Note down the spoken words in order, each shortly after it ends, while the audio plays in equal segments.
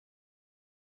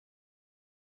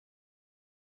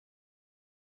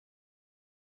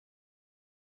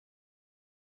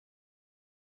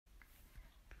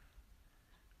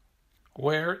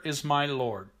Where is my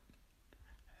Lord?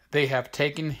 They have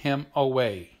taken him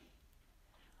away.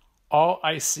 All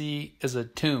I see is a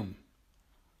tomb,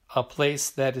 a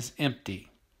place that is empty.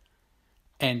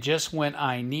 And just when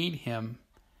I need him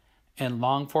and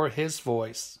long for his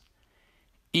voice,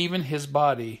 even his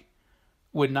body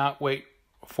would not wait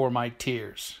for my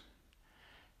tears.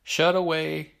 Shut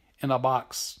away in a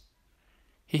box,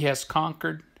 he has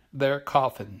conquered their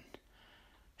coffin.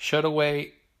 Shut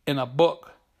away in a book,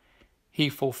 he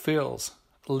fulfills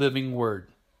living word.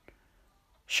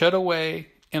 Shut away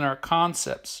in our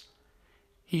concepts,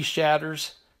 he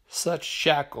shatters such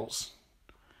shackles.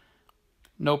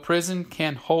 No prison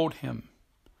can hold him,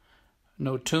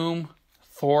 no tomb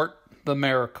thwart the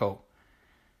miracle.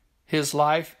 His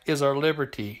life is our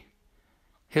liberty,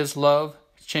 his love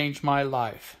changed my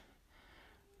life.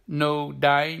 No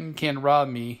dying can rob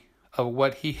me of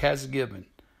what he has given.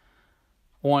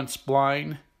 Once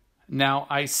blind, now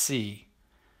I see.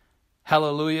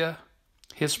 Hallelujah,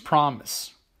 his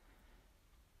promise.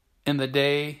 In the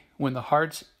day when the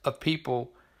hearts of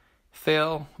people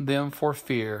fail them for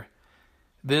fear,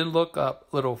 then look up,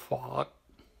 little flock,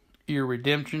 your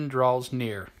redemption draws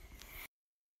near.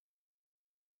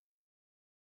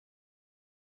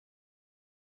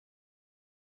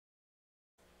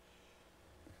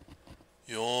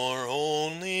 Your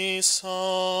only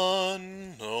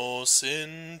Son, no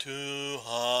sin to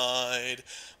hide,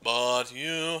 but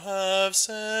you have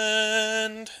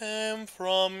sent him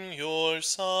from your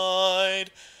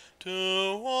side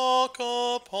to walk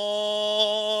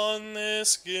upon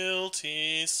this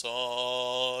guilty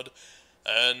sod,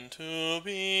 and to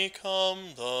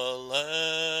become the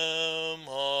Lamb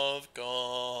of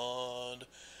God.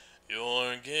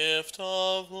 Your gift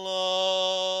of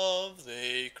love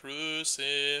they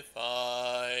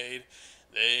crucified.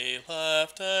 They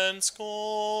laughed and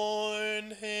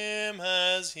scorned him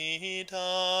as he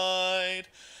died.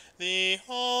 The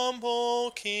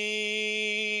humble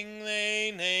King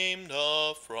they named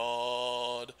a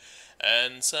fraud,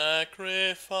 and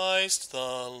sacrificed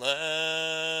the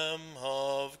Lamb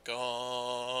of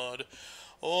God.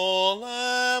 O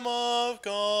Lamb of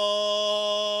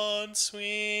God,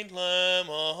 sweet Lamb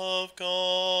of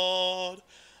God,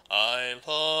 I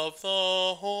love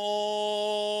the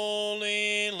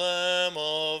holy Lamb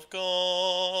of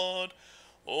God.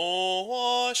 O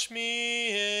wash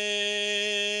me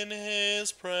in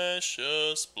his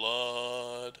precious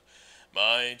blood,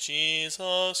 my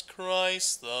Jesus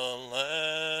Christ, the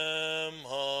Lamb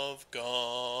of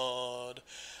God.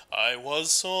 I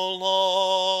was so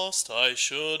lost I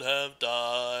should have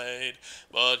died,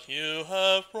 but you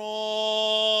have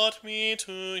brought me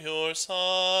to your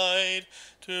side,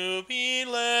 to be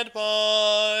led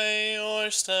by your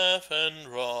staff and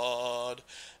rod,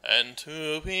 and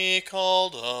to be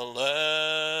called a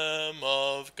Lamb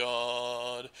of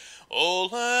God. O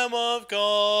Lamb of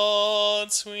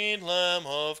God, sweet Lamb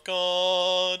of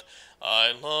God,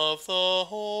 I love the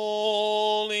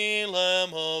holy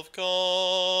Lamb of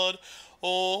God.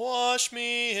 O wash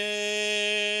me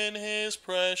in his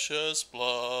precious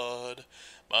blood,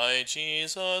 my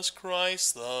Jesus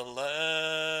Christ, the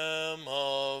Lamb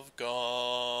of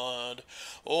God.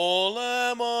 O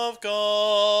Lamb of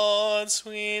God,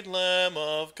 sweet Lamb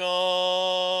of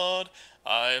God,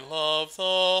 I love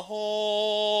the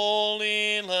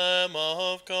holy Lamb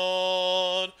of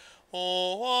God.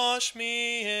 O wash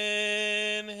me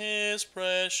in his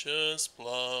precious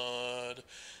blood,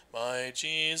 my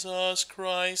Jesus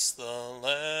Christ, the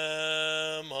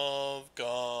Lamb of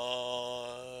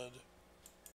God.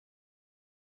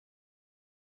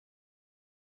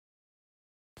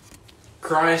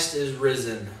 Christ is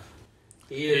risen.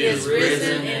 He is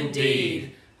risen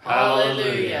indeed.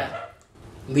 Hallelujah.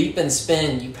 Leap and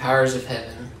spin, you powers of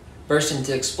heaven. Burst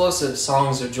into explosive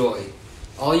songs of joy.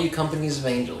 All you companies of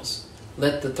angels,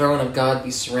 let the throne of God be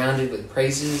surrounded with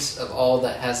praises of all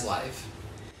that has life.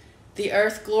 The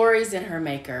earth glories in her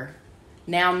Maker.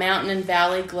 Now mountain and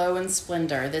valley glow in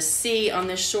splendor. The sea on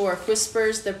the shore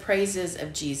whispers the praises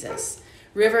of Jesus.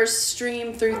 Rivers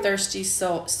stream through thirsty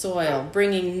soil,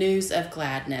 bringing news of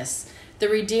gladness. The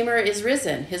Redeemer is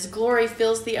risen. His glory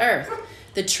fills the earth.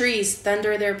 The trees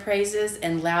thunder their praises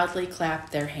and loudly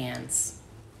clap their hands.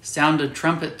 Sound a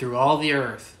trumpet through all the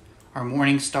earth. Our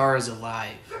morning star is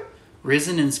alive.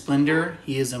 Risen in splendor,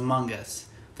 he is among us.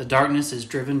 The darkness is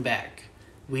driven back.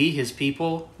 We, his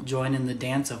people, join in the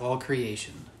dance of all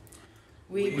creation.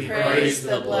 We praise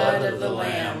the blood of the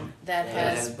Lamb that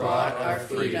has brought our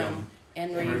freedom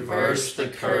and reversed the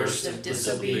curse of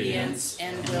disobedience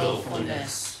and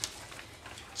willfulness.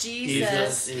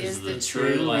 Jesus is the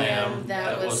true Lamb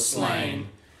that was slain.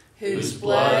 whose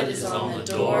blood is on the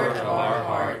door of our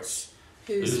hearts,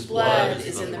 whose blood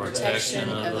is in the protection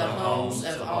of the homes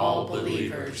of all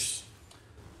believers.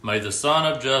 May the Sun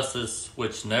of Justice,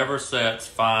 which never sets,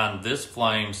 find this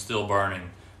flame still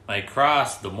burning. May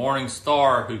Christ, the morning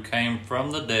star who came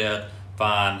from the dead,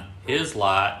 find his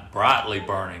light brightly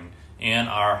burning in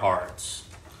our hearts.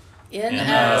 In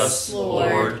us,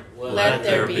 Lord, let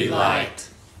there be light.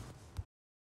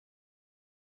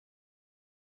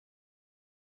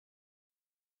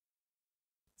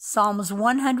 Psalms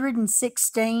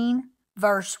 116,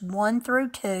 verse 1 through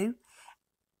 2,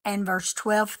 and verse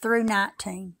 12 through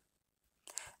 19.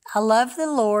 I love the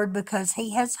Lord because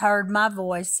he has heard my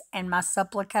voice and my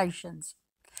supplications.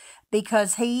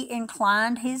 Because he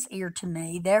inclined his ear to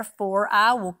me, therefore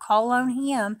I will call on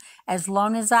him as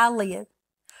long as I live.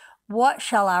 What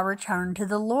shall I return to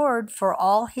the Lord for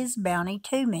all his bounty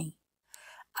to me?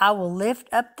 I will lift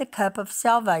up the cup of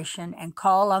salvation and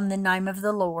call on the name of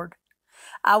the Lord.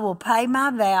 I will pay my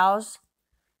vows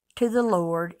to the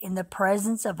Lord in the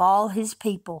presence of all his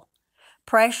people.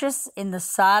 Precious in the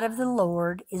sight of the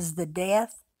Lord is the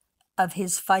death of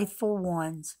his faithful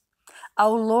ones.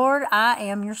 O Lord, I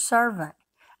am your servant.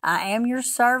 I am your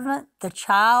servant, the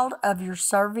child of your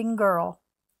serving girl.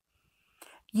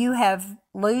 You have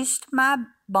loosed my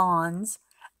bonds.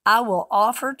 I will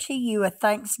offer to you a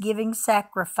thanksgiving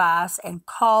sacrifice and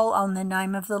call on the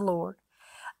name of the Lord.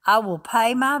 I will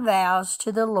pay my vows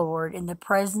to the Lord in the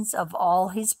presence of all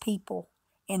his people,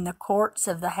 in the courts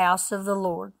of the house of the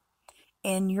Lord,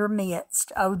 in your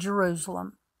midst, O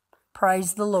Jerusalem.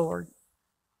 Praise the Lord.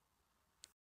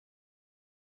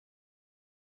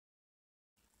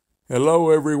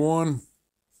 Hello, everyone.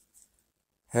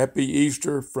 Happy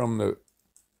Easter from the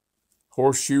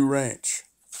Horseshoe Ranch.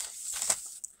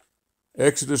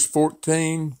 Exodus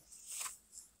 14,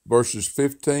 verses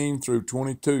 15 through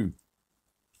 22.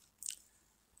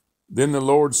 Then the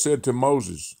Lord said to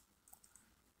Moses,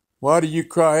 "Why do you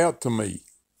cry out to me?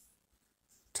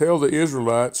 Tell the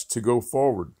Israelites to go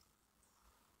forward.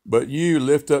 But you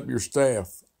lift up your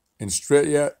staff and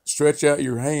stretch out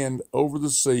your hand over the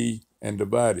sea and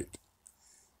divide it,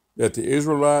 that the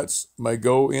Israelites may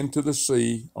go into the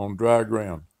sea on dry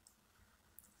ground.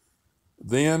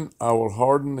 Then I will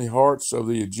harden the hearts of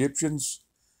the Egyptians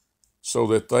so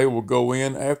that they will go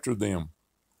in after them.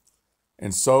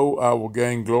 And so I will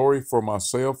gain glory for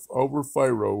myself over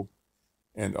Pharaoh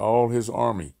and all his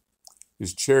army,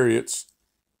 his chariots,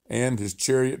 and his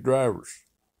chariot drivers.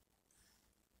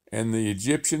 And the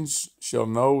Egyptians shall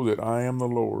know that I am the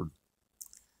Lord,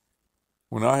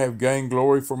 when I have gained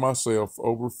glory for myself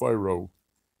over Pharaoh,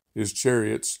 his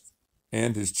chariots,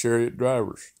 and his chariot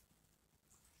drivers."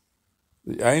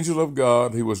 The angel of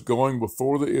God, who was going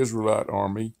before the Israelite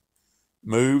army,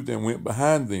 moved and went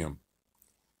behind them.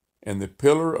 And the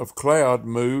pillar of cloud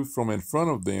moved from in front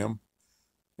of them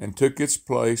and took its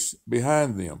place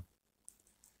behind them.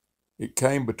 It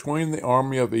came between the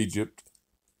army of Egypt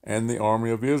and the army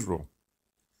of Israel.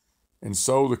 And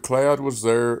so the cloud was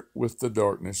there with the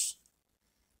darkness,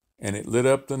 and it lit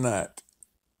up the night.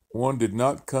 One did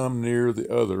not come near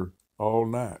the other all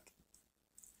night.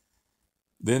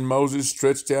 Then Moses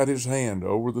stretched out his hand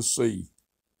over the sea.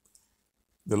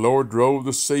 The Lord drove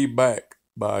the sea back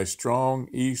by a strong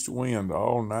east wind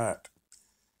all night,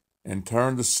 and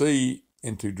turned the sea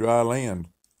into dry land,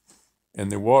 and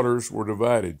the waters were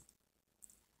divided.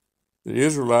 The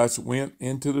Israelites went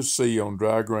into the sea on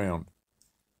dry ground,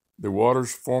 the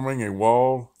waters forming a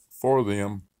wall for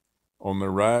them on their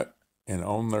right and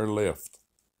on their left.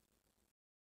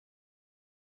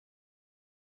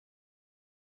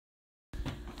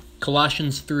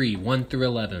 Colossians 3, 1 through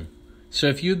 11. So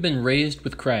if you have been raised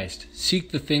with Christ,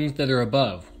 seek the things that are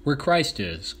above, where Christ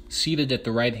is, seated at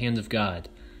the right hand of God.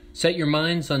 Set your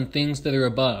minds on things that are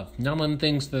above, not on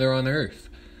things that are on earth.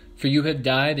 For you have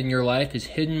died, and your life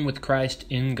is hidden with Christ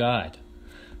in God.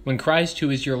 When Christ, who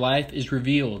is your life, is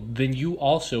revealed, then you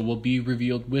also will be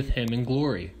revealed with him in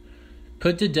glory.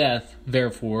 Put to death,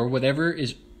 therefore, whatever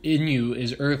is in you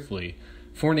is earthly: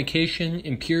 fornication,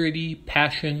 impurity,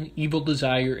 passion, evil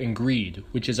desire, and greed,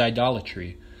 which is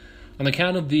idolatry. On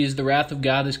account of these, the wrath of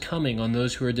God is coming on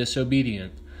those who are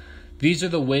disobedient. These are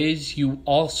the ways you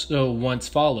also once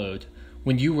followed,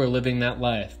 when you were living that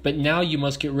life. But now you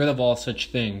must get rid of all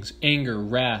such things: anger,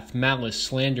 wrath, malice,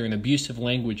 slander, and abusive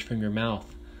language from your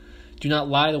mouth. Do not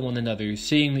lie to one another,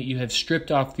 seeing that you have stripped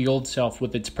off the old self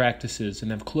with its practices, and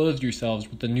have clothed yourselves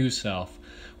with the new self,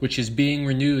 which is being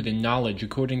renewed in knowledge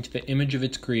according to the image of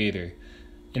its Creator.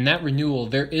 In that renewal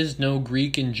there is no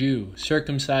Greek and Jew,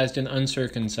 circumcised and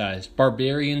uncircumcised,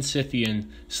 barbarian, Scythian,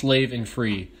 slave and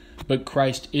free, but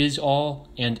Christ is all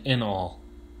and in all.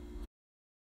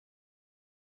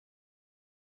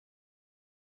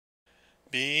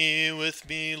 Be with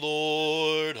me,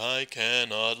 Lord, I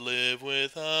cannot live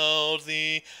without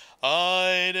thee.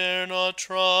 I dare not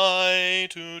try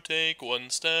to take one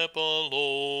step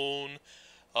alone.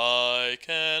 I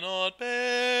cannot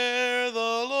bear the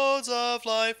loads of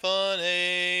life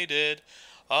unaided.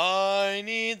 I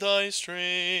need thy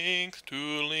strength to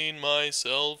lean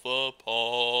myself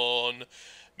upon.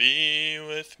 Be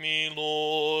with me,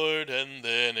 Lord, and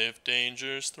then if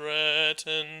dangers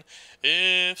threaten,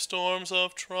 if storms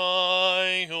of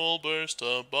trial burst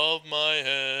above my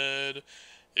head,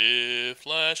 if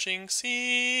lashing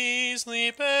seas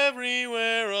leap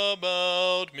everywhere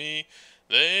about me,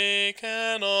 they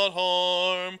cannot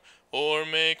harm or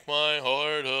make my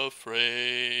heart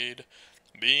afraid.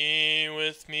 Be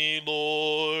with me,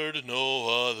 Lord,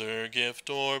 no other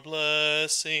gift or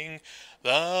blessing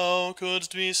thou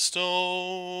couldst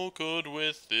bestow could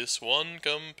with this one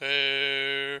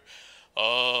compare.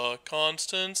 A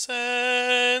constant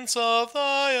sense of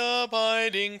thy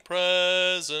abiding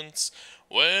presence,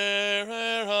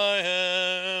 where'er I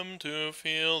am, to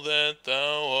feel that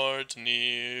thou art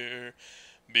near.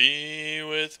 Be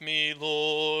with me,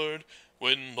 Lord,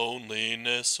 when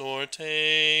loneliness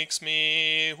o'ertakes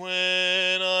me,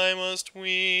 when I must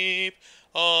weep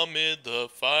amid the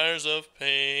fires of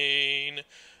pain.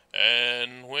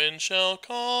 And when shall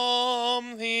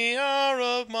come the hour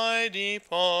of my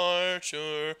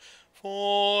departure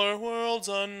for worlds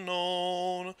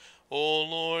unknown, O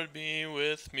Lord, be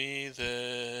with me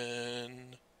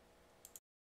then.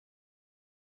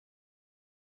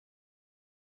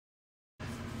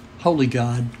 Holy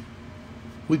God,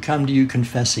 we come to you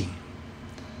confessing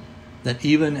that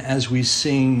even as we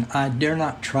sing, I dare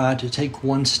not try to take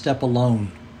one step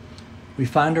alone, we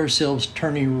find ourselves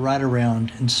turning right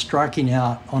around and striking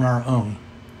out on our own,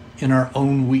 in our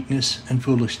own weakness and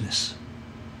foolishness.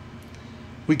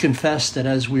 We confess that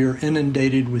as we are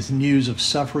inundated with news of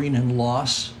suffering and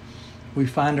loss, we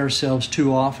find ourselves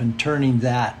too often turning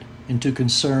that into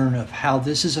concern of how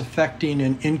this is affecting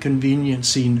and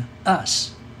inconveniencing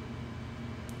us.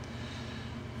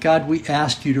 God, we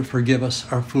ask you to forgive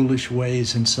us our foolish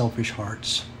ways and selfish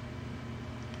hearts.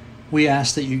 We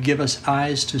ask that you give us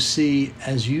eyes to see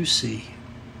as you see.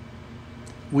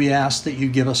 We ask that you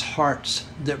give us hearts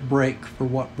that break for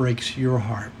what breaks your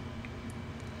heart.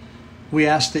 We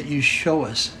ask that you show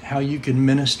us how you can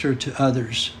minister to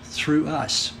others through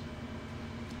us.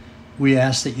 We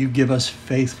ask that you give us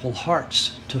faithful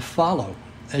hearts to follow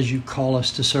as you call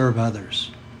us to serve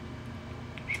others.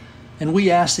 And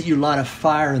we ask that you light a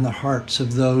fire in the hearts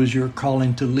of those you're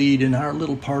calling to lead in our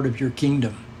little part of your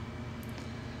kingdom,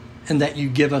 and that you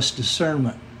give us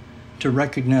discernment to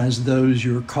recognize those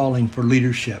you're calling for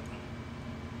leadership.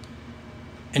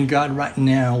 And God, right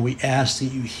now we ask that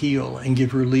you heal and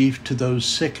give relief to those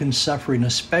sick and suffering,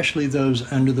 especially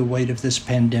those under the weight of this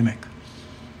pandemic,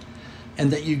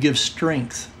 and that you give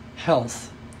strength,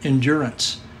 health,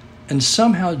 endurance, and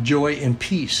somehow joy and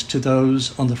peace to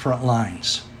those on the front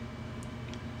lines.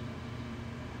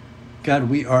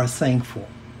 God, we are thankful.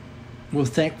 We're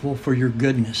thankful for your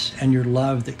goodness and your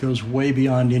love that goes way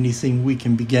beyond anything we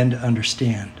can begin to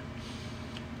understand.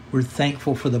 We're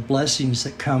thankful for the blessings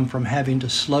that come from having to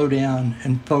slow down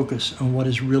and focus on what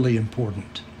is really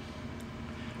important.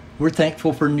 We're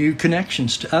thankful for new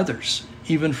connections to others,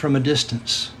 even from a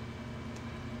distance.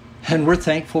 And we're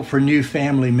thankful for new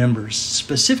family members,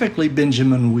 specifically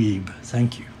Benjamin Weeb.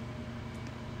 Thank you.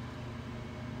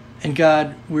 And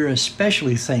God, we're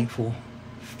especially thankful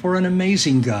for an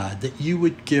amazing God that you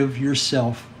would give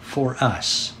yourself for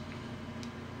us.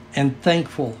 And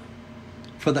thankful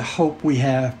for the hope we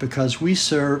have because we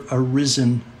serve a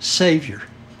risen Savior.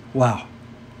 Wow.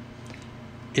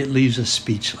 It leaves us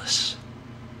speechless.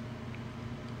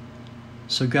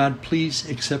 So God, please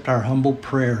accept our humble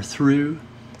prayer through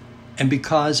and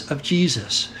because of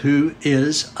Jesus, who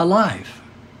is alive.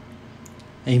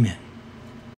 Amen.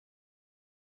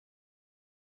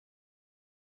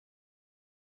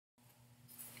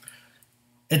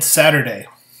 It's Saturday.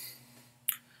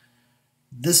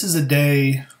 This is a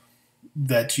day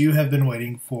that you have been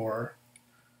waiting for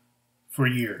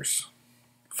years.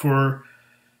 For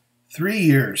 3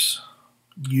 years,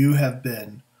 you have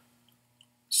been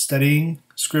studying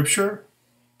Scripture.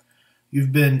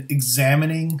 You've been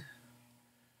examining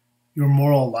your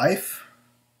moral life.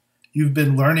 You've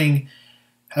been learning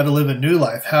how to live a new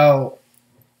life, how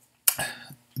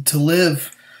to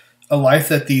live a life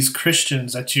that these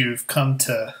Christians that you've come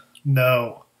to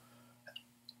know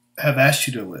have asked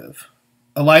you to live.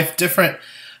 A life different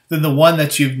than the one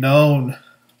that you've known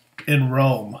in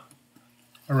Rome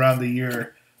around the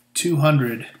year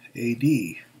 200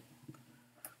 AD.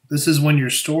 This is when your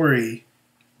story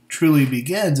truly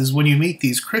begins is when you meet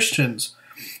these Christians.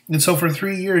 And so for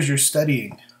 3 years, you're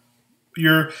studying.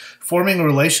 You're forming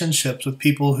relationships with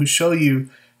people who show you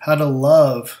how to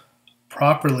love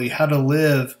properly, how to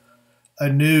live a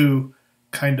new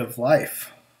kind of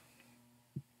life.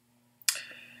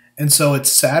 And so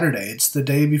it's Saturday. It's the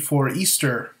day before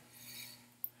Easter.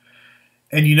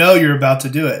 And you know you're about to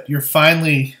do it. You're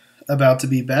finally about to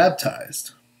be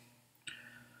baptized.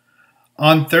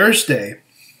 On Thursday,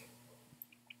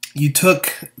 you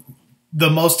took the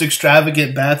most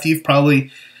extravagant bath you've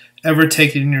probably ever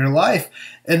taken in your life.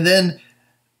 And then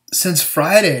since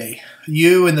Friday,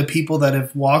 you and the people that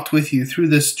have walked with you through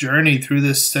this journey, through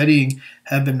this studying,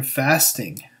 have been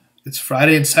fasting. It's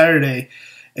Friday and Saturday,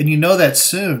 and you know that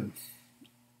soon,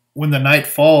 when the night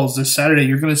falls this Saturday,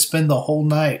 you're going to spend the whole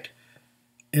night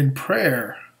in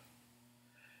prayer.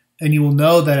 And you will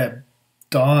know that at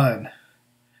dawn,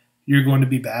 you're going to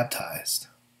be baptized.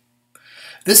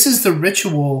 This is the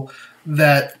ritual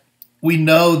that we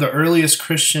know the earliest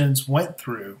Christians went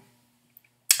through,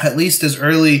 at least as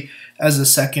early as the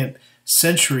 2nd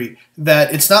century,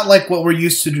 that it's not like what we're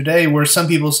used to today, where some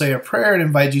people say a prayer and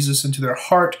invite Jesus into their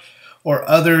heart, or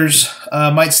others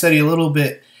might study a little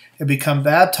bit and become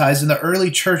baptized. In the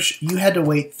early church, you had to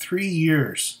wait 3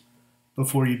 years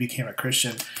before you became a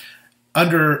Christian,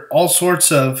 under all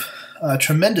sorts of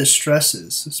tremendous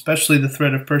stresses, especially the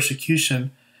threat of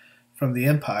persecution from the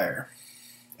empire.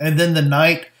 And then the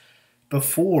night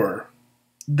before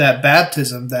that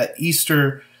baptism, that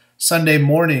Easter Sunday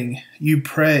morning, you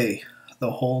pray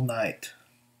the whole night.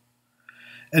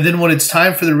 And then when it's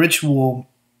time for the ritual,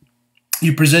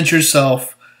 you present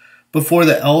yourself before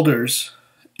the elders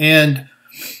and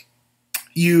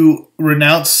you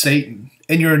renounce Satan,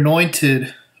 and you're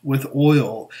anointed with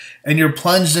oil, and you're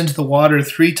plunged into the water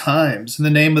 3 times in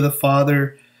the name of the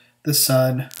Father, the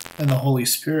Son, and the Holy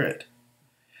Spirit.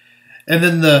 And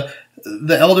then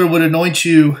the elder would anoint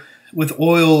you with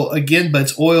oil again, but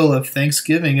it's oil of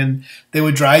thanksgiving, and they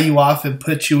would dry you off and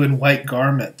put you in white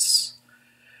garments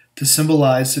to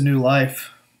symbolize the new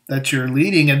life that you're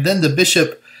leading. And then the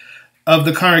bishop of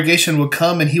the congregation would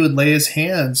come and he would lay his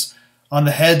hands on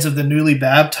the heads of the newly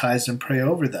baptized and pray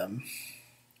over them.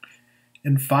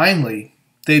 And finally,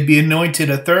 they'd be anointed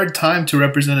a 3rd time to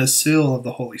represent a seal of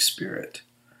the Holy Spirit.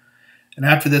 And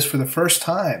after this, for the first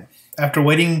time, after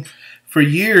waiting for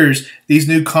years, these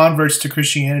new converts to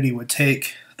Christianity would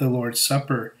take the Lord's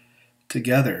Supper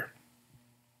together.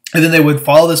 And then they would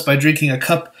follow this by drinking a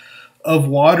cup of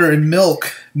water and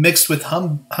milk mixed with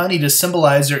honey to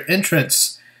symbolize their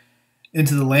entrance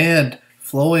into the land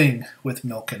flowing with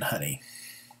milk and honey.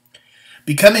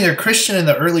 Becoming a Christian in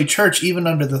the early church, even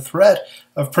under the threat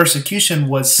of persecution,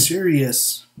 was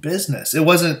serious business. It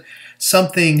wasn't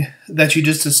something that you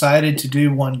just decided to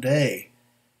do one day.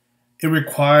 It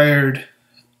required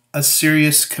a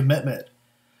serious commitment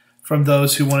from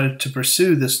those who wanted to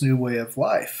pursue this new way of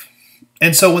life.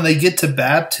 And so when they get to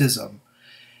baptism,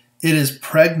 it is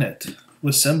pregnant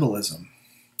with symbolism.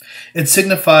 It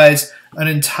signifies an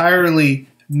entirely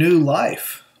new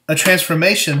life, a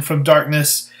transformation from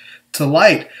darkness to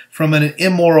light, from an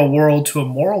immoral world to a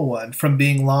moral one, from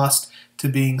being lost to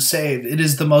being saved. It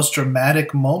is the most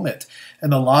dramatic moment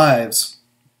in the lives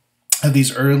of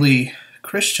these early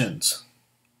Christians.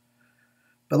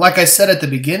 But like I said at the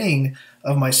beginning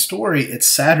of my story, it's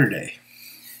Saturday.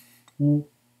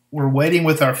 We're waiting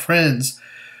with our friends.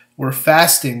 We're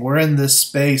fasting. We're in this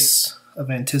space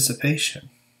of anticipation.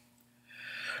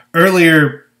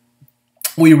 Earlier,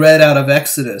 we read out of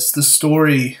Exodus the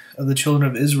story of the children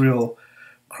of Israel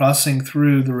crossing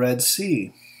through the Red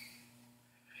Sea.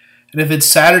 And if it's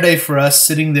Saturday for us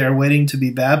sitting there waiting to be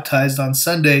baptized on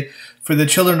Sunday, for the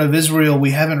children of Israel,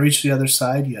 we haven't reached the other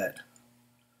side yet.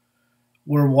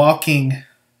 We're walking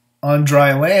on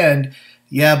dry land,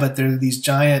 yeah, but there are these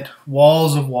giant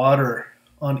walls of water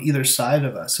on either side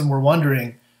of us, and we're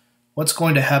wondering what's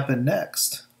going to happen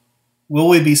next. Will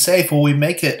we be safe? Will we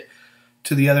make it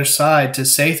to the other side, to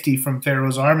safety from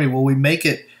Pharaoh's army? Will we make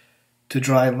it to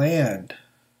dry land?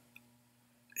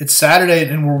 It's Saturday,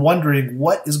 and we're wondering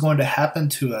what is going to happen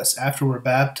to us after we're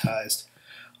baptized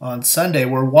on Sunday.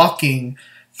 We're walking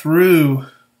through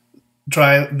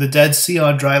the Dead Sea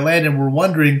on dry land, and we're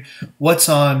wondering what's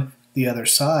on the other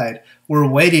side. We're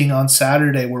waiting on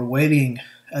Saturday. We're waiting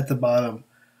at the bottom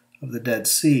of the Dead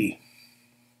Sea.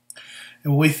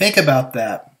 And when we think about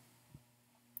that,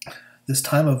 this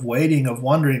time of waiting, of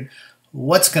wondering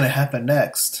what's going to happen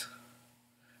next,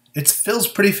 it feels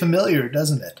pretty familiar,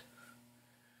 doesn't it?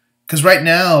 Because right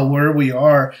now, where we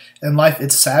are in life,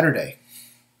 it's Saturday.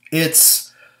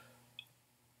 It's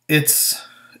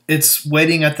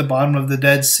waiting at the bottom of the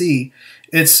Dead Sea.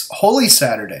 It's Holy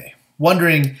Saturday,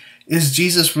 wondering, is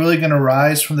Jesus really going to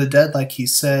rise from the dead like he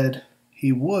said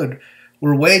he would?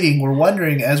 We're waiting, we're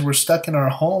wondering as we're stuck in our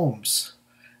homes,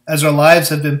 as our lives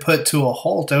have been put to a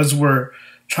halt, as we're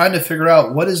trying to figure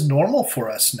out what is normal for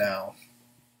us now.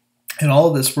 And all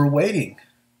of this, we're waiting.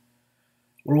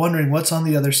 We're wondering what's on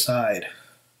the other side.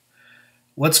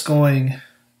 What's going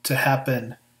to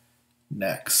happen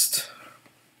next?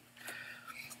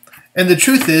 And the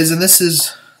truth is, and this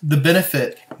is the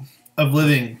benefit of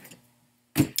living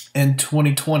in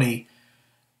 2020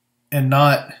 and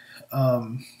not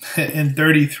in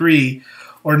 33,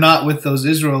 or not with those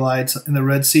Israelites in the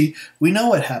Red Sea, we know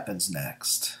what happens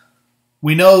next.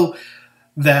 We know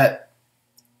that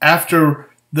after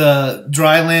the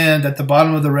dry land at the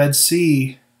bottom of the Red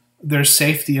Sea, there's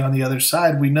safety on the other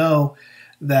side. We know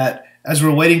that as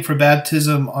we're waiting for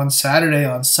baptism on Saturday,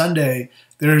 on Sunday,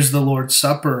 there's the Lord's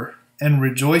Supper and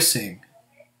rejoicing.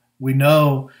 We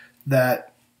know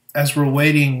that as we're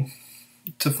waiting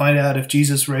to find out if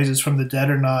Jesus raises from the dead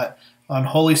or not on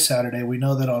Holy Saturday, we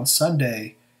know that on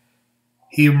Sunday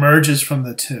he emerges from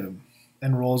the tomb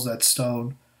and rolls that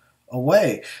stone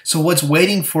away. So what's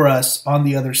waiting for us on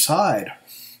the other side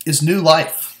is new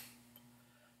life.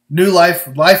 New life,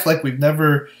 life like we've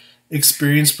never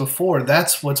experienced before.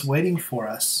 That's what's waiting for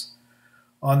us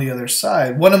on the other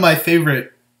side. One of my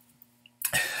favorite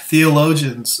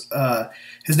theologians,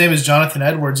 his name is Jonathan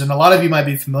Edwards, and a lot of you might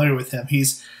be familiar with him.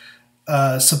 He's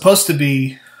supposed to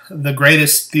be the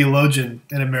greatest theologian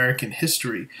in American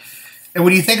history. And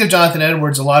when you think of Jonathan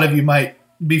Edwards, a lot of you might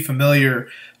be familiar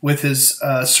with his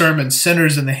sermon,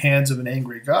 Sinners in the Hands of an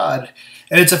Angry God.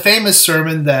 And it's a famous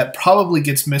sermon that probably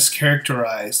gets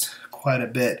mischaracterized quite a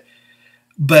bit.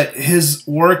 But his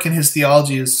work and his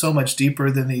theology is so much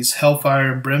deeper than these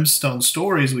hellfire and brimstone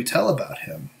stories we tell about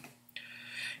him.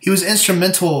 He was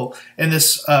instrumental in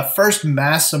this first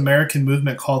mass American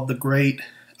movement called the Great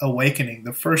Awakening,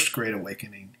 the First Great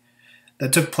Awakening,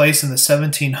 that took place in the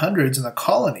 1700s in the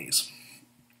colonies.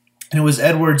 And it was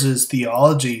Edwards'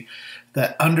 theology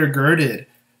that undergirded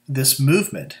this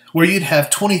movement, where you'd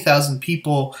have 20,000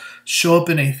 people show up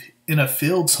in a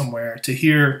field somewhere to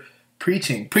hear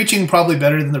preaching probably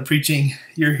better than the preaching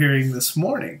you're hearing this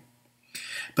morning.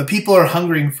 But people are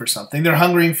hungering for something. They're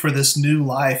hungering for this new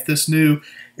life, this new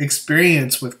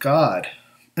experience with God.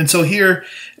 And so here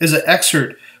is an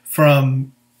excerpt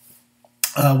from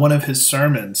one of his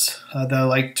sermons that I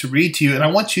like to read to you. And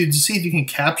I want you to see if you can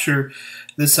capture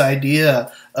this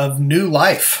idea of new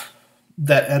life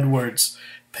that Edwards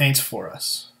paints for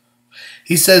us.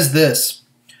 He says this: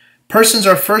 persons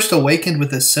are first awakened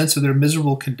with a sense of their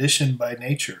miserable condition by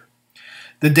nature,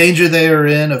 the danger they are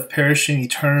in of perishing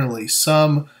eternally.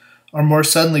 Some are more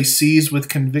suddenly seized with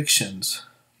convictions.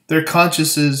 Their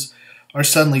consciences are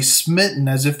suddenly smitten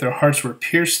as if their hearts were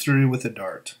pierced through with a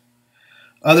dart.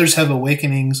 Others have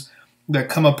awakenings that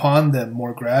come upon them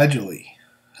more gradually.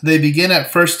 They begin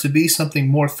at first to be something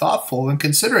more thoughtful and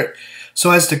considerate,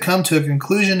 so as to come to a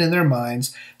conclusion in their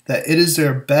minds that it is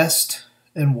their best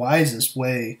and wisest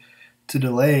way to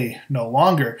delay no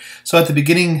longer. So at the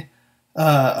beginning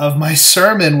of my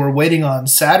sermon, we're waiting on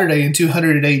Saturday in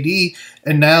 200 AD,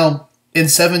 and now in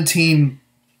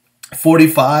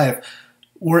 1745,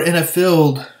 we're in a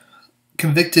field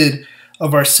convicted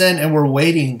of our sin, and we're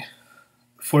waiting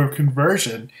for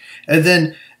conversion. And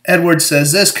then Edwards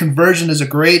says this: conversion is a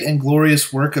great and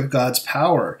glorious work of God's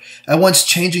power, at once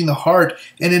changing the heart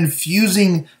and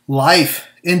infusing life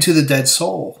into the dead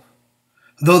soul.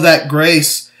 Though that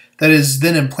grace that is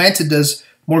then implanted does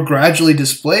more gradually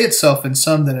display itself in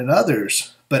some than in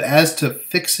others, but as to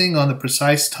fixing on the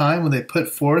precise time when they put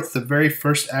forth the very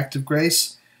first act of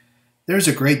grace, there is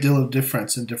a great deal of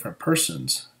difference in different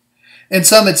persons. In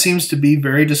some it seems to be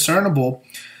very discernible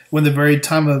when the very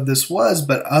time of this was,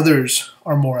 but others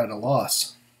are more at a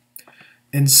loss.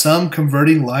 In some,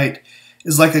 converting light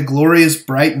is like a glorious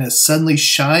brightness suddenly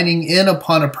shining in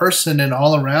upon a person and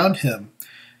all around him.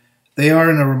 They are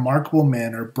in a remarkable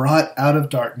manner brought out of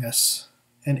darkness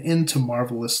and into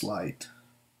marvelous light.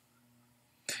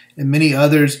 In many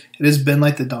others, it has been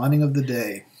like the dawning of the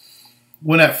day,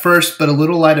 when at first but a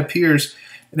little light appears,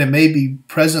 and it may be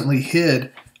presently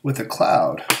hid with a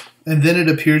cloud, and then it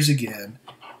appears again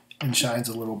and shines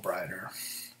a little brighter.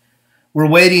 We're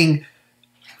waiting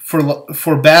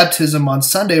for baptism on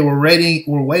Sunday.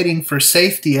 We're waiting for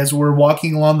safety as we're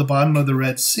walking along the bottom of the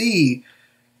Red Sea.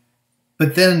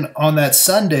 But then on that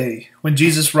Sunday, when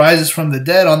Jesus rises from the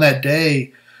dead, on that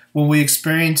day when we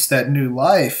experience that new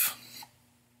life,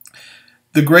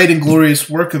 the great and glorious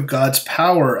work of God's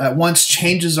power at once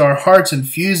changes our hearts and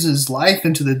fuses life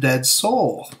into the dead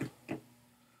soul.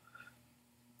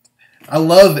 I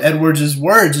love Edwards'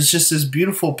 words. It's just this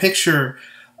beautiful picture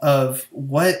of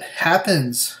what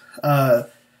happens to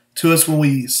us when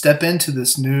we step into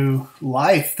this new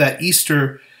life that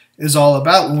Easter is all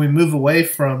about, when we move away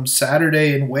from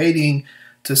Saturday and waiting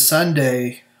to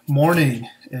Sunday morning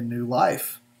in new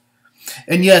life.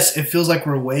 And yes, it feels like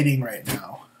we're waiting right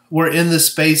now. We're in this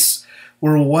space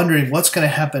where we're wondering what's going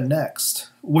to happen next.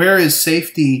 Where is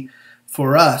safety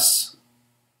for us?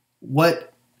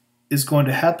 What is going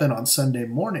to happen on Sunday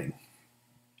morning?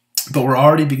 But we're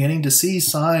already beginning to see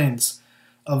signs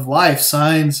of life,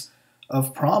 signs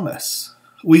of promise.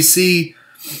 We see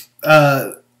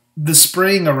the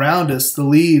spring around us, the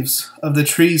leaves of the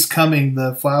trees coming,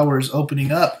 the flowers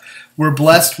opening up. We're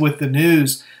blessed with the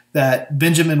news that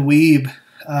Benjamin Weeb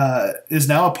is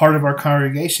now a part of our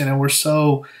congregation, and we're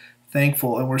so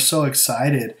thankful and we're so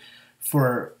excited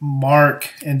for Mark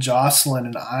and Jocelyn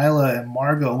and Isla and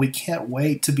Margot. We can't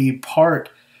wait to be part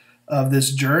of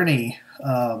this journey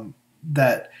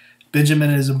that Benjamin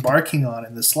is embarking on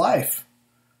in this life.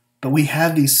 But we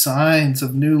have these signs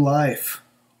of new life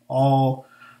all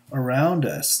around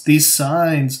us, these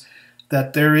signs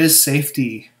that there is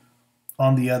safety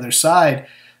on the other side,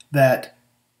 that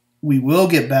we will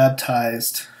get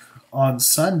baptized on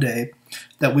Sunday,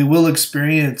 that we will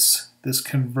experience this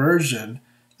conversion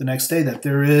the next day, that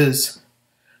there is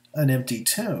an empty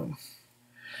tomb.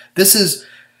 This is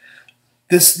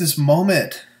this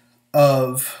moment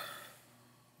of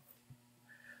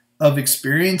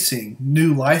experiencing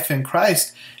new life in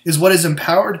Christ is what has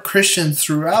empowered Christians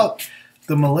throughout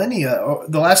the millennia, or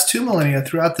the last 2 millennia,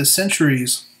 throughout the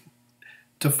centuries,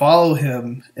 to follow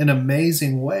him in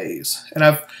amazing ways. And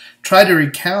I've tried to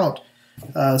recount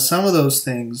some of those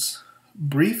things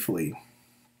briefly.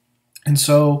 And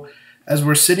so as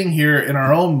we're sitting here in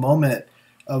our own moment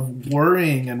of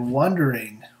worrying and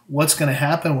wondering what's going to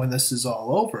happen when this is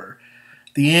all over,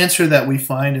 the answer that we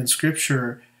find in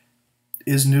Scripture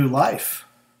is new life.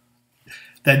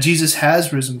 That Jesus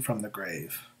has risen from the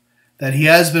grave. That he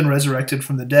has been resurrected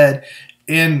from the dead.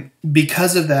 And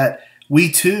because of that,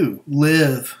 we too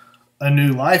live a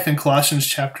new life. In Colossians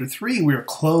chapter 3, we are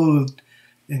clothed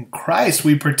in Christ.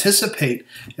 We participate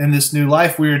in this new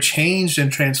life. We are changed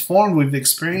and transformed. We've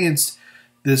experienced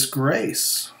this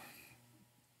grace.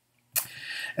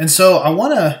 And so I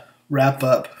want to wrap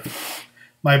up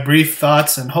my brief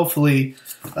thoughts, and hopefully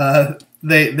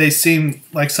they seem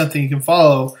like something you can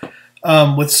follow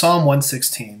with Psalm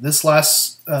 116, this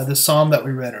psalm that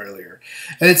we read earlier.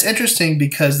 And it's interesting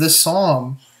because this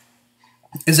psalm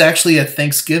is actually a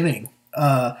thanksgiving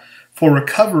for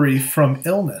recovery from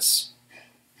illness.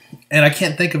 And I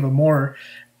can't think of a more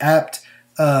apt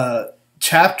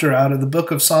chapter out of the book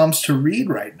of Psalms to read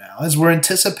right now, as we're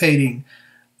anticipating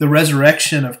the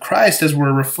resurrection of Christ, as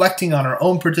we're reflecting on our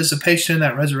own participation in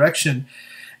that resurrection,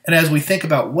 and as we think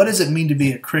about what does it mean to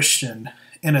be a Christian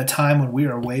in a time when we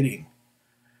are waiting,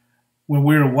 when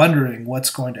we are wondering what's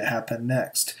going to happen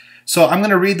next. So I'm going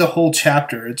to read the whole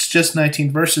chapter. It's just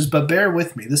 19 verses, but bear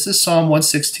with me. This is Psalm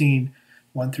 116,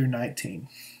 1 through 19.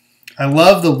 I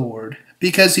love the Lord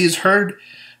because he has heard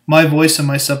my voice and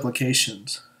my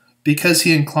supplications, because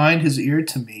he inclined his ear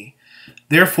to me.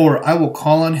 Therefore I will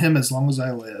call on him as long as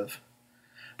I live.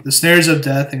 The snares of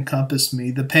death encompassed me.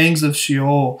 The pangs of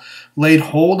Sheol laid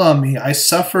hold on me. I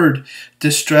suffered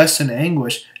distress and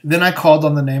anguish. Then I called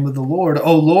on the name of the Lord.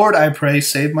 O Lord, I pray,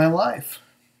 save my life.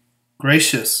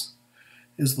 Gracious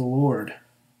is the Lord,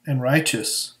 and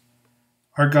righteous.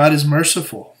 Our God is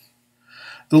merciful.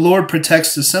 The Lord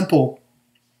protects the simple.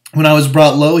 When I was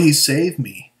brought low, he saved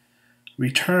me.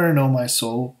 Return, O my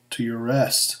soul, to your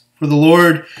rest. For the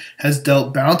Lord has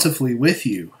dealt bountifully with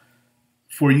you.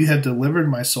 For you have delivered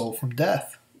my soul from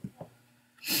death.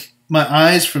 My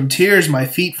eyes from tears, my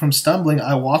feet from stumbling.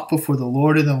 I walk before the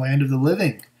Lord in the land of the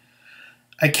living.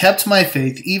 I kept my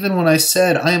faith even when I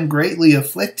said, I am greatly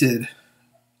afflicted.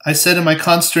 I said in my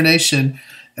consternation,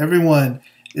 everyone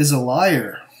is a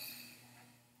liar.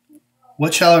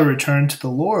 What shall I return to the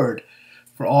Lord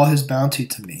for all his bounty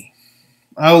to me?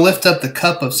 I will lift up the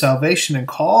cup of salvation and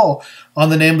call on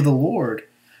the name of the Lord.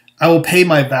 I will pay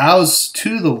my vows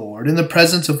to the Lord in the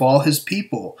presence of all his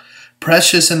people.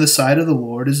 Precious in the sight of the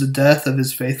Lord is the death of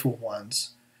his faithful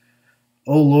ones.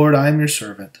 O Lord, I am your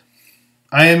servant.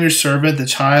 I am your servant, the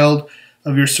child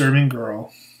of your serving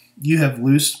girl. You have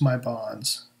loosed my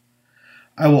bonds.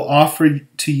 I will offer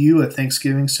to you a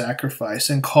thanksgiving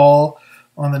sacrifice and call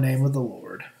on the name of the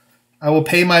Lord. I will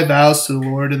pay my vows to the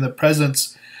Lord in the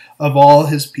presence of all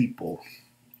his people.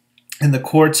 In the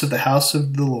courts of the house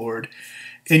of the Lord,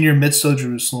 in your midst, O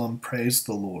Jerusalem, praise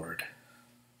the Lord.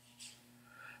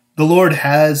 The Lord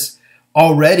has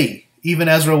already even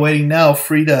as we're waiting now,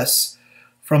 freed us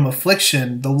from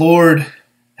affliction. The Lord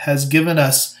has given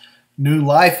us new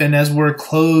life, and as we're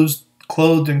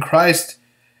clothed in Christ,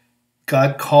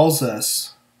 God calls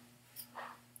us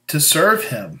to serve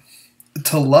Him,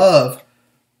 to love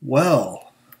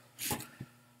well,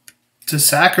 to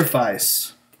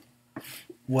sacrifice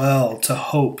well, to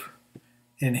hope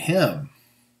in Him.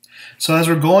 So as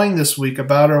we're going this week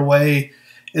about our way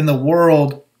in the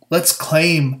world, let's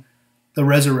claim the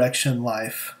resurrection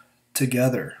life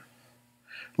together.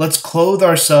 Let's clothe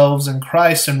ourselves in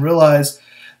Christ and realize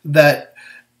that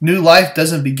new life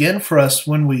doesn't begin for us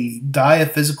when we die a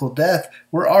physical death.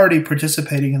 We're already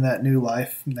participating in that new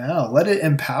life now. Let it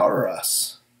empower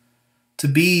us to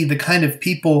be the kind of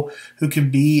people who can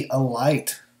be a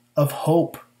light of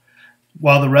hope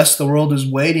while the rest of the world is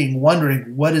waiting,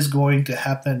 wondering what is going to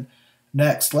happen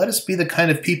next. Let us be the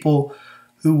kind of people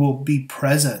who will be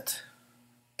present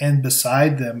and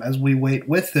beside them as we wait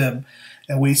with them,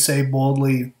 and we say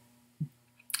boldly,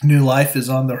 new life is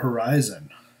on the horizon.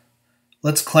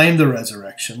 Let's claim the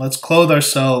resurrection. Let's clothe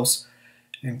ourselves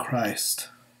in Christ.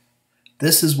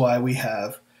 This is why we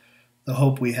have the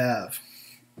hope we have.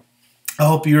 I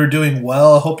hope you're doing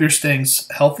well. I hope you're staying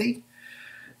healthy.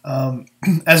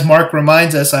 As Mark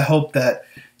reminds us, I hope that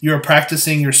you're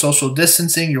practicing your social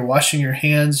distancing, you're washing your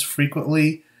hands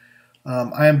frequently.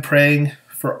 I am praying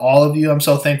for all of you. I'm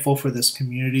so thankful for this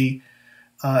community.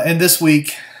 And this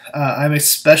week, I'm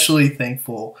especially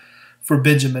thankful for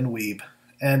Benjamin Weeb.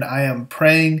 And I am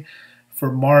praying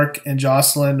for Mark and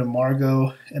Jocelyn and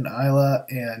Margot and Isla.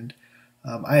 And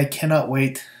I cannot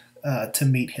wait to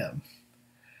meet him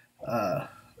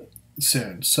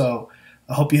soon. So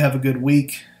I hope you have a good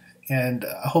week. And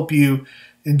I hope you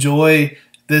enjoy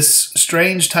this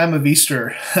strange time of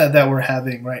Easter that we're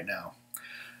having right now.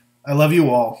 I love you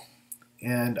all,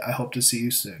 and I hope to see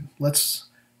you soon. Let's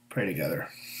pray together.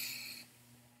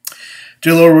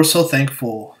 Dear Lord, we're so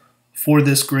thankful for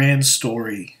this grand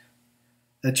story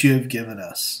that you have given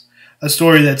us. A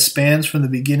story that spans from the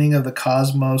beginning of the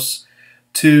cosmos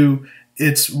to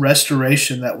its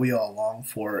restoration that we all long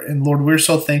for. And Lord, we're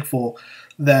so thankful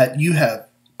that you have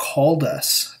called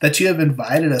us, that you have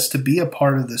invited us to be a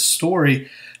part of this story,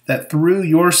 that through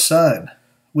your Son,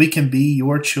 we can be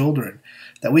your children,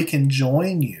 that we can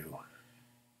join you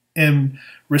in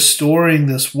restoring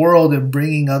this world and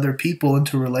bringing other people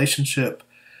into relationship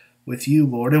with you,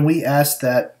 Lord. And we ask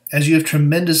that as you have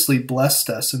tremendously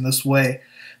blessed us in this way,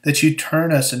 that you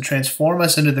turn us and transform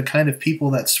us into the kind of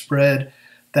people that spread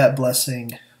that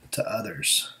blessing to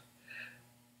others.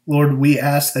 Lord, we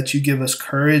ask that you give us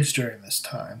courage during this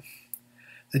time,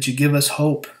 that you give us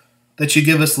hope, that you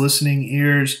give us listening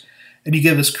ears, and you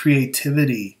give us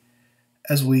creativity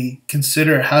as we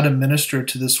consider how to minister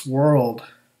to this world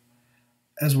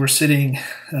as we're sitting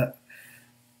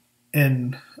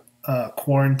in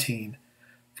quarantine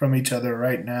from each other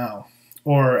right now,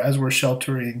 or as we're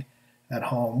sheltering at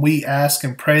home. We ask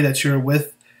and pray that you're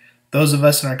with those of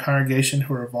us in our congregation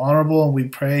who are vulnerable, and we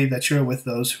pray that you're with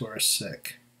those who are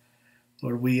sick.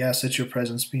 Lord, we ask that your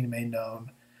presence be made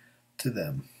known to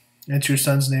them. In your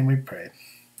Son's name we pray.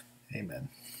 Amen.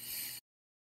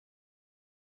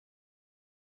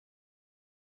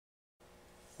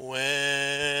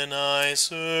 When I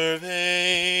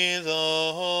survey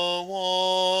the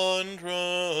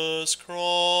wondrous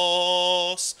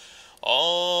cross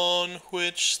on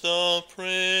which the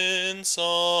Prince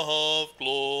of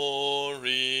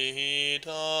Glory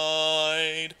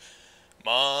died,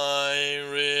 my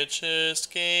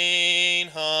richest gain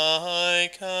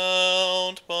I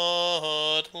count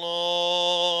but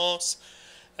loss,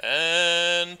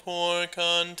 and pour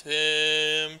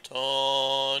contempt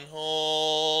on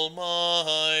all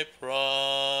my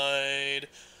pride.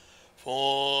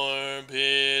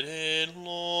 Forbid it,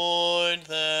 Lord,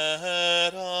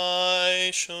 that I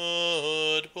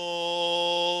should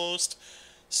boast,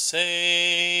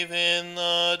 save in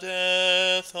the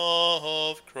death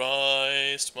of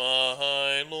Christ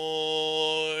my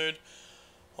Lord.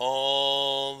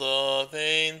 All the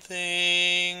vain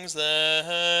things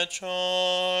that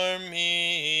charm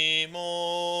me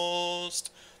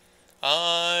most,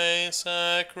 I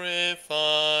sacrifice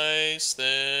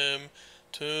them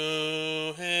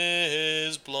to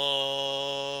his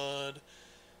blood.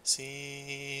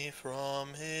 See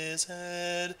from his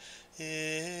head,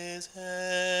 his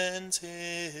hands,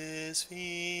 his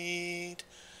feet,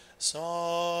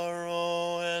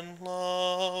 sorrow and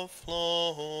love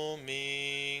flow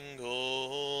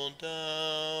mingled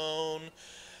down.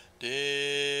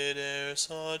 Did e'er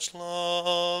such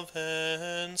love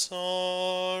and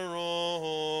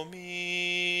sorrow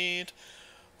meet,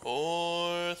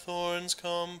 o'er thorns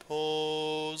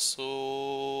compose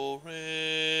so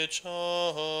rich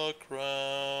a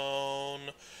crown,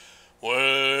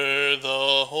 were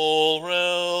the whole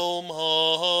realm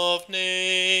of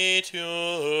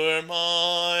nature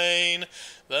mine,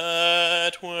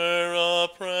 that were a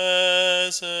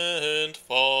present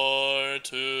far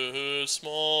too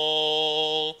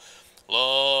small.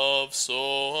 Love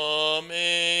so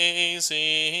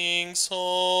amazing,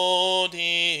 so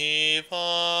divine,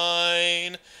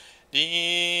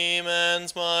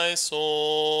 demands my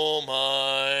soul,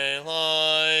 my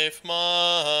life,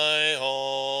 my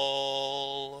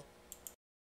all.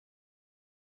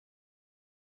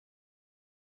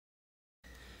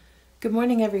 Good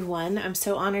morning, everyone. I'm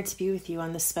so honored to be with you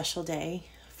on this special day.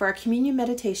 For our communion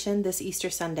meditation this Easter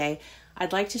Sunday,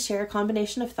 I'd like to share a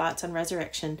combination of thoughts on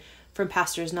resurrection from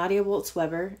Pastors Nadia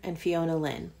Bolz-Weber and Fiona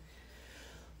Lynn.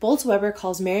 Bolz-Weber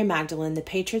calls Mary Magdalene the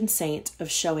patron saint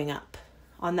of showing up.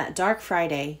 On that dark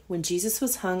Friday, when Jesus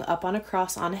was hung up on a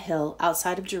cross on a hill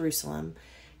outside of Jerusalem,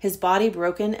 his body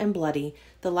broken and bloody,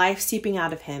 the life seeping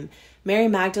out of him, Mary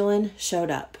Magdalene showed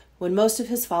up when most of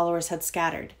his followers had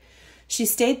scattered. She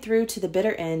stayed through to the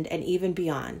bitter end and even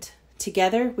beyond.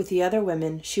 Together with the other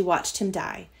women, she watched him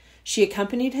die. She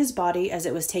accompanied his body as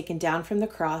it was taken down from the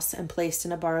cross and placed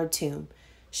in a borrowed tomb.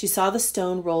 She saw the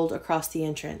stone rolled across the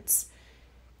entrance.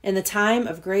 In the time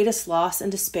of greatest loss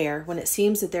and despair, when it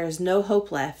seems that there is no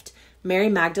hope left, Mary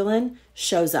Magdalene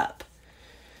shows up.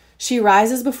 She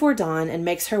rises before dawn and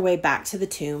makes her way back to the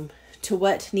tomb, to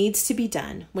what needs to be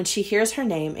done, when she hears her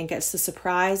name and gets the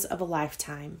surprise of a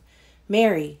lifetime.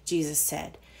 "Mary," Jesus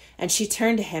said, and she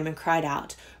turned to him and cried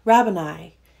out,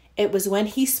 "Rabboni." It was when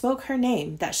he spoke her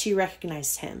name that she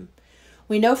recognized him.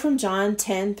 We know from John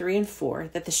 10:3 and 4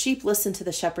 that the sheep listen to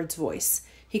the shepherd's voice.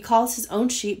 He calls his own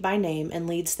sheep by name and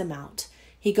leads them out.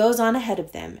 He goes on ahead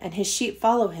of them, and his sheep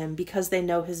follow him because they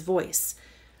know his voice.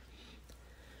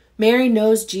 Mary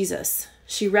knows Jesus.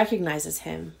 She recognizes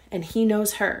him, and he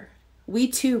knows her. We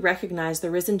too recognize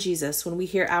the risen Jesus when we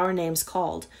hear our names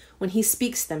called, when he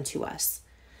speaks them to us.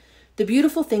 The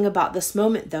beautiful thing about this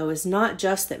moment, though, is not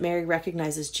just that Mary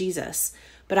recognizes Jesus,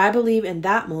 but I believe in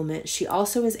that moment she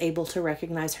also is able to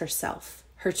recognize herself,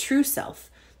 her true self,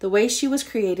 the way she was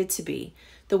created to be,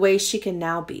 the way she can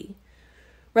now be.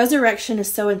 Resurrection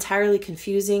is so entirely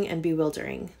confusing and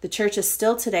bewildering. The church is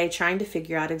still today trying to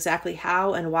figure out exactly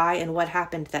how and why and what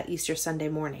happened that Easter Sunday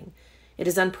morning. It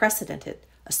is unprecedented,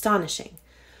 astonishing.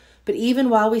 But even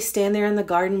while we stand there in the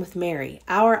garden with Mary,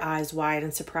 our eyes wide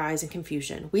in surprise and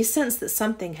confusion, we sense that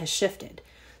something has shifted.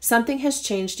 Something has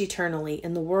changed eternally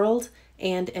in the world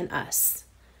and in us.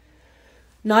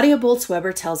 Nadia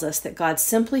Bolz-Weber tells us that God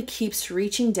simply keeps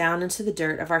reaching down into the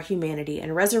dirt of our humanity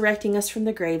and resurrecting us from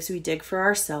the graves we dig for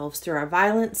ourselves through our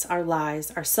violence, our lies,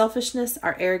 our selfishness,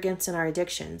 our arrogance, and our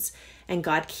addictions. And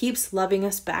God keeps loving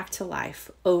us back to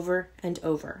life over and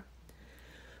over.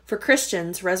 For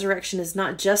Christians, resurrection is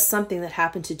not just something that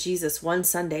happened to Jesus one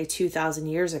Sunday 2,000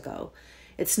 years ago.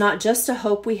 It's not just a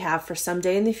hope we have for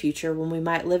someday in the future when we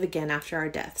might live again after our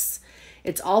deaths.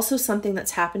 It's also something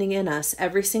that's happening in us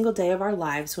every single day of our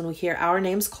lives when we hear our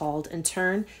names called and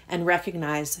turn and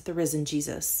recognize the risen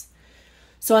Jesus.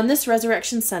 So on this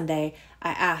Resurrection Sunday,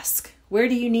 I ask, where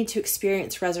do you need to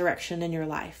experience resurrection in your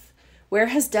life? Where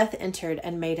has death entered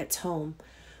and made its home?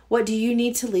 What do you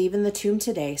need to leave in the tomb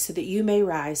today so that you may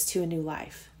rise to a new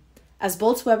life? As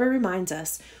Bolz-Weber reminds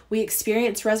us, we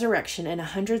experience resurrection in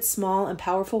 100 small and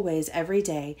powerful ways every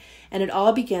day, and it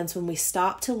all begins when we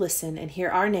stop to listen and hear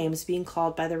our names being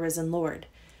called by the risen Lord.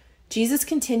 Jesus'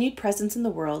 continued presence in the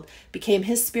world became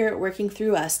his Spirit working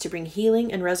through us to bring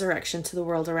healing and resurrection to the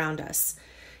world around us.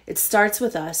 It starts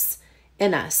with us,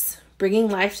 in us, bringing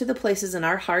life to the places in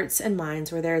our hearts and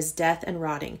minds where there is death and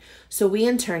rotting, so we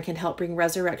in turn can help bring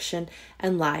resurrection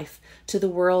and life to the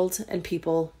world and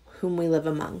people whom we live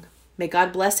among. May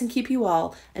God bless and keep you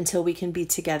all until we can be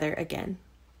together again.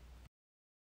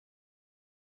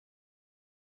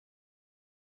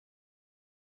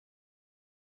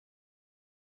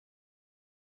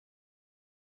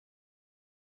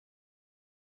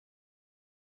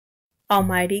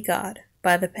 Almighty God,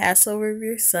 by the Passover of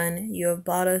your Son, you have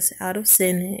brought us out of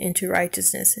sin into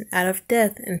righteousness and out of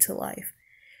death into life.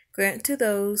 Grant to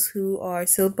those who are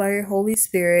sealed by your Holy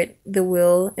Spirit the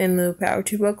will and the power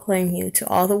to proclaim you to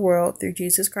all the world through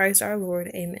Jesus Christ our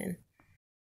Lord. Amen.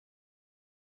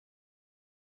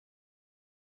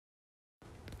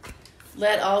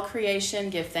 Let all creation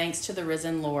give thanks to the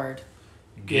risen Lord.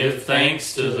 Give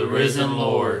thanks to the risen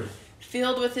Lord.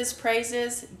 Filled with his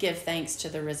praises, give thanks to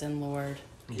the risen Lord.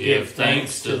 Give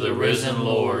thanks to the risen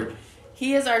Lord.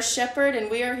 He is our shepherd and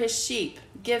we are his sheep.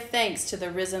 Give thanks to the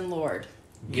risen Lord.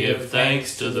 Give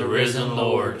thanks to the risen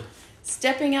Lord.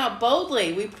 Stepping out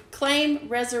boldly, we proclaim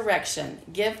resurrection.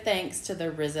 Give thanks to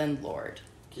the risen Lord.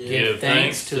 Give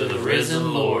thanks to the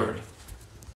risen Lord.